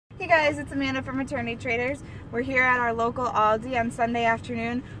guys, it's Amanda from Maternity Traders. We're here at our local Aldi on Sunday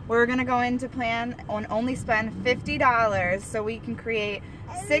afternoon. We're going to go in to plan on only spend $50 so we can create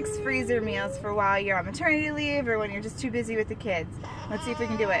 6 freezer meals for while you're on maternity leave or when you're just too busy with the kids. Let's see if we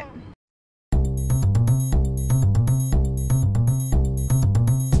can do it.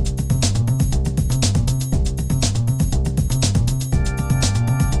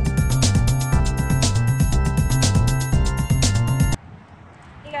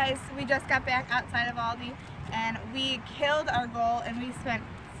 We just got back outside of Aldi and we killed our goal and we spent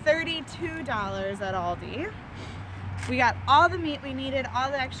 $32 at Aldi. We got all the meat we needed, all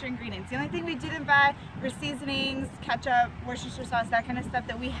the extra ingredients. The only thing we didn't buy were seasonings, ketchup, Worcestershire sauce, that kind of stuff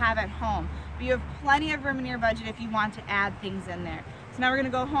that we have at home. But you have plenty of room in your budget if you want to add things in there. So now we're going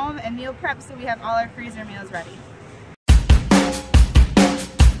to go home and meal prep so we have all our freezer meals ready.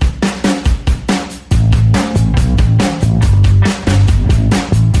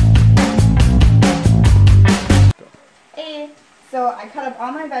 So I cut up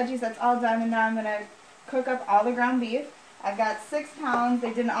all my veggies, that's all done, and now I'm going to cook up all the ground beef. I've got 6 pounds,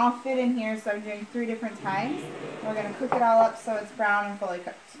 they didn't all fit in here, so I'm doing 3 different times. We're going to cook it all up so it's brown and fully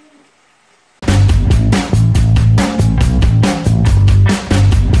cooked.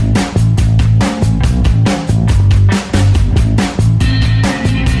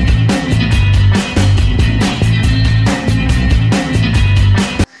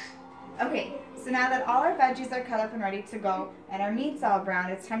 Now that all our veggies are cut up and ready to go and our meat's all brown,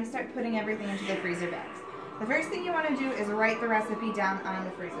 it's time to start putting everything into the freezer bags. The first thing you want to do is write the recipe down on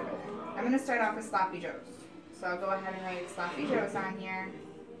the freezer bag. I'm going to start off with Sloppy Joes. So I'll go ahead and write Sloppy Joes on here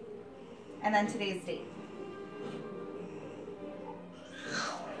and then today's date.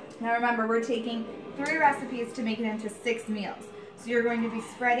 Now remember, we're taking 3 recipes to make it into 6 meals. So you're going to be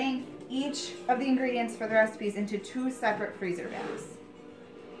spreading each of the ingredients for the recipes into 2 separate freezer bags.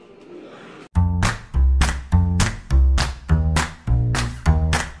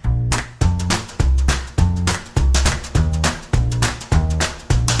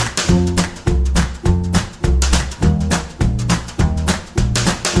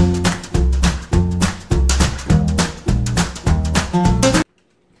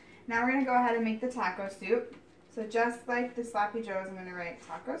 Now we're going to go ahead and make the taco soup. So just like the Sloppy Joes, I'm going to write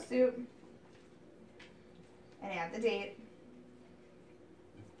taco soup and add the date.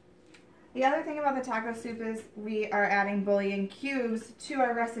 The other thing about the taco soup is we are adding bouillon cubes to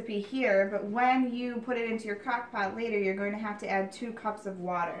our recipe here, but when you put it into your crock pot later, you're going to have to add 2 cups of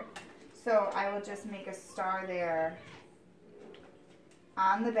water. So I will just make a star there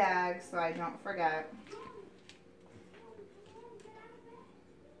on the bag so I don't forget.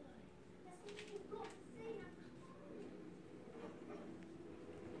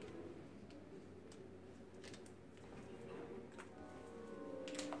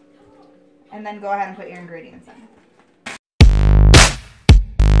 And then go ahead and put your ingredients in.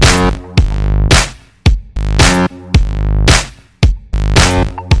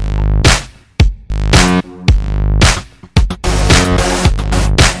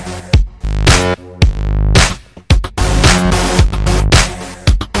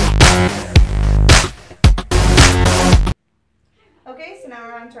 Okay, so now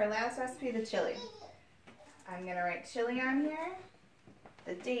we're on to our last recipe, the chili. I'm going to write chili on here,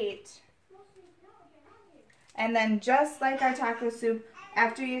 the date, and then just like our taco soup,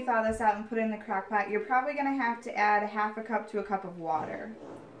 after you thaw this out and put it in the crock pot, you're probably going to have to add 1/2 cup to 1 cup of water.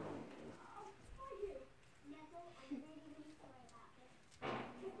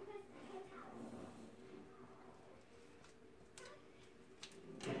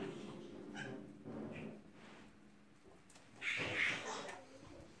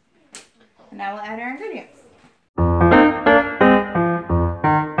 And now we'll add our ingredients.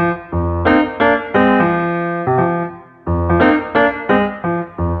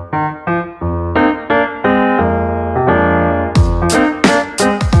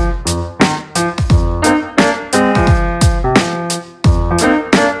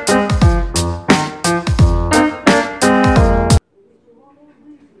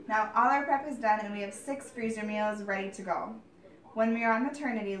 Now all our prep is done and we have 6 freezer meals ready to go. When we are on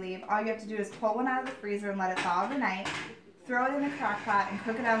maternity leave, all you have to do is pull one out of the freezer and let it thaw overnight, throw it in the crock pot and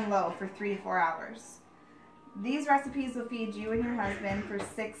cook it on low for 3 to 4 hours. These recipes will feed you and your husband for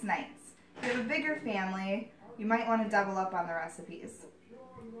 6 nights. If you have a bigger family, you might want to double up on the recipes.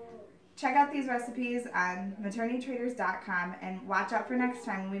 Check out these recipes on maternitytraders.com and watch out for next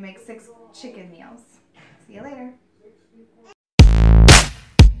time when we make 6 chicken meals. See you later.